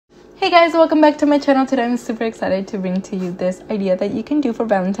Hey guys, welcome back to my channel. Today I'm super excited to bring to you this idea that you can do for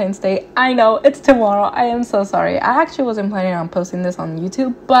Valentine's Day. I know it's tomorrow. I am so sorry. I actually wasn't planning on posting this on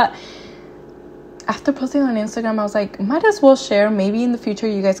YouTube, but after posting on Instagram, I was like, might as well share. Maybe in the future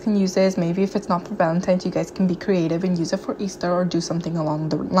you guys can use this. Maybe if it's not for Valentine's, you guys can be creative and use it for Easter or do something along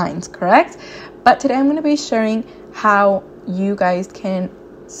the lines, correct? But today I'm going to be sharing how you guys can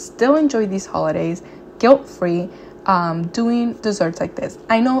still enjoy these holidays guilt-free, doing desserts like this.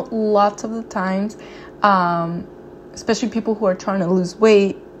 I know lots of the times, especially people who are trying to lose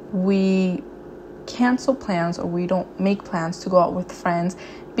weight, we cancel plans or we don't make plans to go out with friends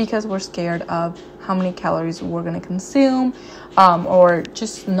because we're scared of how many calories we're going to consume, or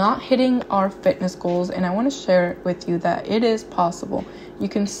just not hitting our fitness goals. And I want to share with you that it is possible. You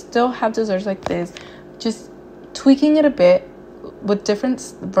can still have desserts like this, just tweaking it a bit with different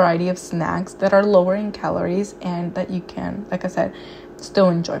variety of snacks that are lower in calories and that you can, like I said, still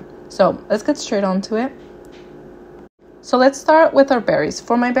enjoy. So let's get straight on to it. So let's start with our berries.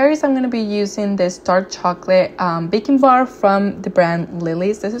 For my berries, I'm going to be using this dark chocolate baking bar from the brand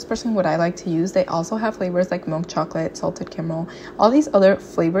Lily's. This is personally what I like to use. They also have flavors like milk chocolate, salted caramel, all these other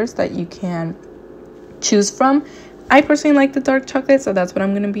flavors that you can choose from. I personally like the dark chocolate, so that's what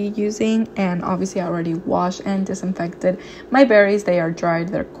I'm going to be using. And obviously I already washed and disinfected my berries. They are dried,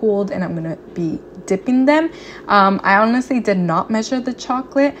 they're cooled, and I'm going to be dipping them. I honestly did not measure the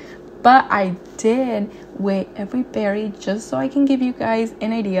chocolate, but I did weigh every berry just so I can give you guys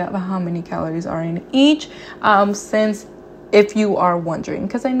an idea of how many calories are in each, since if you are wondering,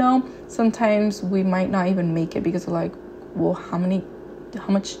 because I know sometimes we might not even make it because we're like, well, how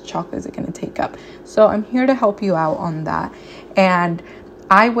much chocolate is it going to take up? So I'm here to help you out on that. And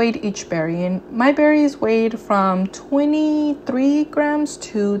I weighed each berry, and my berries weighed from 23 grams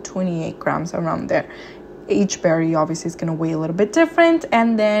to 28 grams, around there. Each berry obviously is going to weigh a little bit different,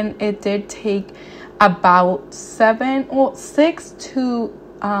 and then it did take about 6 to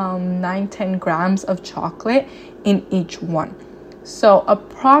 10 grams of chocolate in each one. So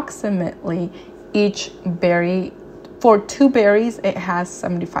approximately each berry, for 2 berries, it has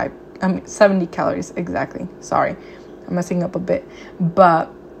 70 calories exactly. Sorry, I'm messing up a bit,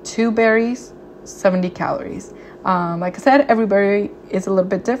 but 2 berries, 70 calories. Like I said, every berry is a little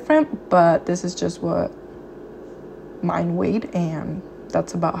bit different, but this is just what mine weighed, and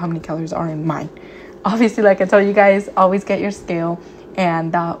that's about how many calories are in mine. Obviously, like I told you guys, always get your scale,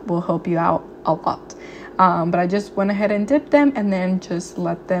 and that will help you out a lot. But I just went ahead and dipped them and then just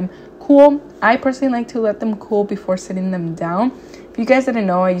let them cool. I personally like to let them cool before sitting them down. If you guys didn't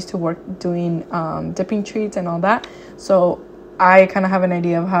know, I used to work doing dipping treats and all that, so I kind of have an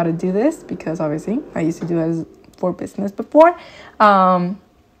idea of how to do this because obviously I used to do it as for business before. And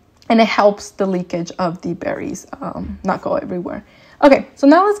it helps the leakage of the berries not go everywhere. Okay, so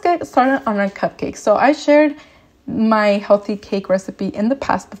now let's get started on our cupcakes. So I shared my healthy cake recipe in the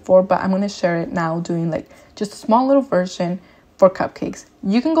past before, but I'm going to share it now doing like just a small little version for cupcakes.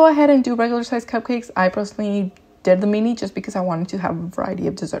 You can go ahead and do regular size cupcakes. I personally did the mini just because I wanted to have a variety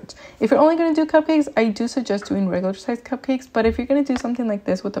of desserts. If you're only going to do cupcakes, I do suggest doing regular size cupcakes, but if you're going to do something like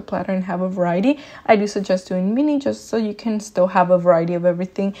this with a platter and have a variety, I do suggest doing mini just so you can still have a variety of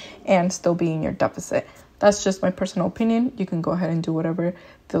everything and still be in your deficit. That's just my personal opinion. You can go ahead and do whatever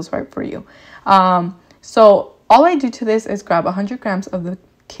feels right for you. So all I do to this is grab 100 grams of the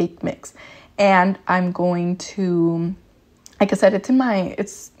cake mix, and I'm going to, like I said,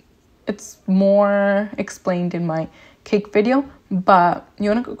 it's more explained in my cake video, but you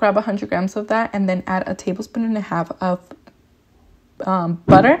want to grab 100 grams of that and then add a tablespoon and a half of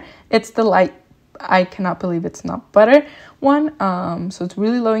butter. It's the light, I cannot believe it's not butter one, so it's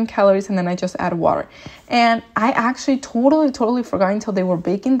really low in calories, and then I just add water. And I actually totally forgot until they were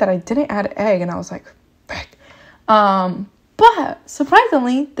baking that I didn't add egg, and I was like, frick. But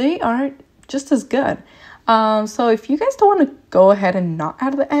surprisingly, they are just as good. So if you guys don't want to go ahead and not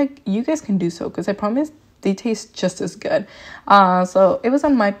add the egg, you guys can do so, because I promise they taste just as good. So it was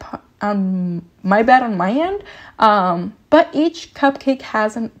on my bad on my end. But each cupcake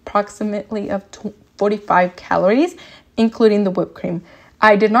has an approximately of 45 calories, including the whipped cream.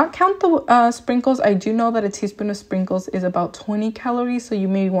 I did not count the sprinkles. I do know that a teaspoon of sprinkles is about 20 calories, so you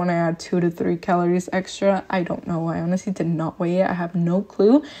may want to add 2 to 3 calories extra. I don't know. I honestly did not weigh it. I have no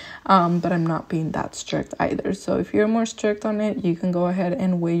clue, but I'm not being that strict either. So if you're more strict on it, you can go ahead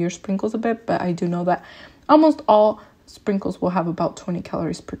and weigh your sprinkles a bit, but I do know that almost all sprinkles will have about 20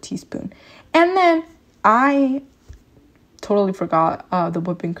 calories per teaspoon. And then I totally forgot the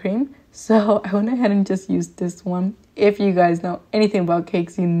whipping cream, so I went ahead and just used this one. If you guys know anything about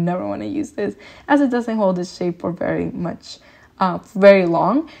cakes, you never want to use this as it doesn't hold its shape for very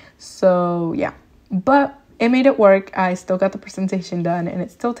long. So yeah, but it made it work. I still got the presentation done and it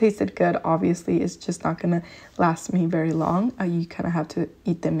still tasted good. Obviously, it's just not gonna last me very long. You kind of have to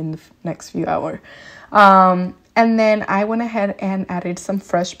eat them in the next few hours. And then I went ahead and added some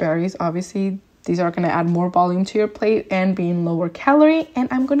fresh berries. Obviously, these are going to add more volume to your plate and being lower calorie. And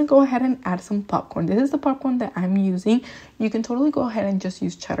I'm going to go ahead and add some popcorn. This is the popcorn that I'm using. You can totally go ahead and just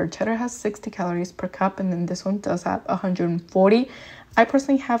use cheddar. Cheddar has 60 calories per cup, and then this one does have 140. I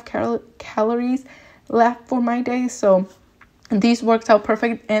personally have calories left for my day, so these worked out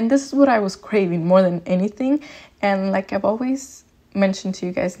perfect. And this is what I was craving more than anything. And like I've always mentioned to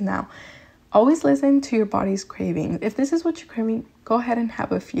you guys now, always listen to your body's cravings. If this is what you're craving, go ahead and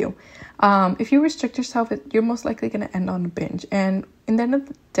have a few. If you restrict yourself, you're most likely going to end on a binge. And in the end of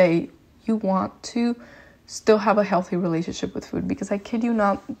the day, you want to still have a healthy relationship with food, because I kid you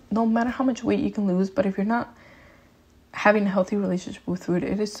not, no matter how much weight you can lose, but if you're not having a healthy relationship with food,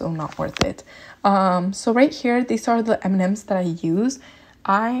 it is so not worth it. So right here, these are the M&Ms that I use.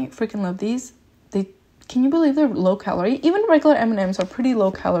 I freaking love these. Can you believe they're low calorie? Even regular M&Ms are pretty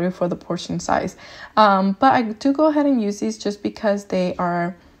low calorie for the portion size. But I do go ahead and use these just because they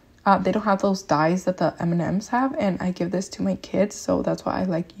are, they don't have those dyes that the M&Ms have. And I give this to my kids, so that's why I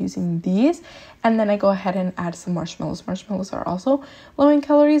like using these. And then I go ahead and add some marshmallows. Marshmallows are also low in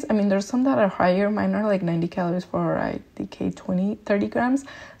calories. I mean, there's some that are higher. Mine are like 90 calories for, I think, 30 grams,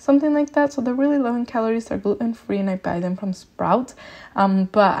 something like that. So they're really low in calories. They're gluten-free, and I buy them from Sprouts.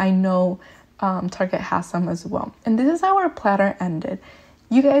 But I know Target has some as well. And this is how our platter ended.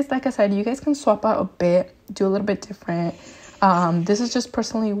 You guys, like I said, you guys can swap out a bit, do a little bit different. This is just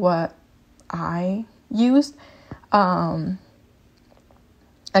personally what I used.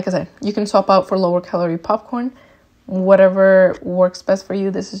 Like I said, you can swap out for lower calorie popcorn, whatever works best for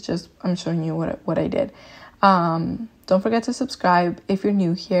you. This is just, I'm showing you what I did. Don't forget to subscribe if you're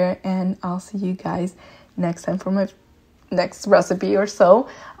new here, and I'll see you guys next time for my next recipe or so.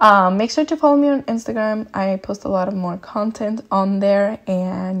 Make sure to follow me on Instagram. I post a lot of more content on there,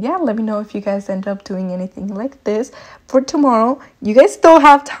 and yeah, let me know if you guys end up doing anything like this for tomorrow. You guys still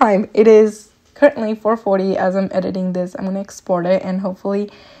have time. It is currently 4:40 as I'm editing this. I'm gonna export it, and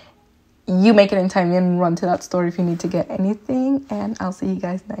hopefully you make it in time and run to that store if you need to get anything. And I'll see you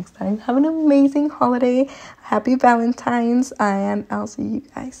guys next time. Have an amazing holiday. Happy Valentines, and I'll see you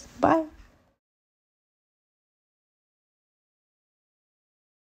guys. Bye.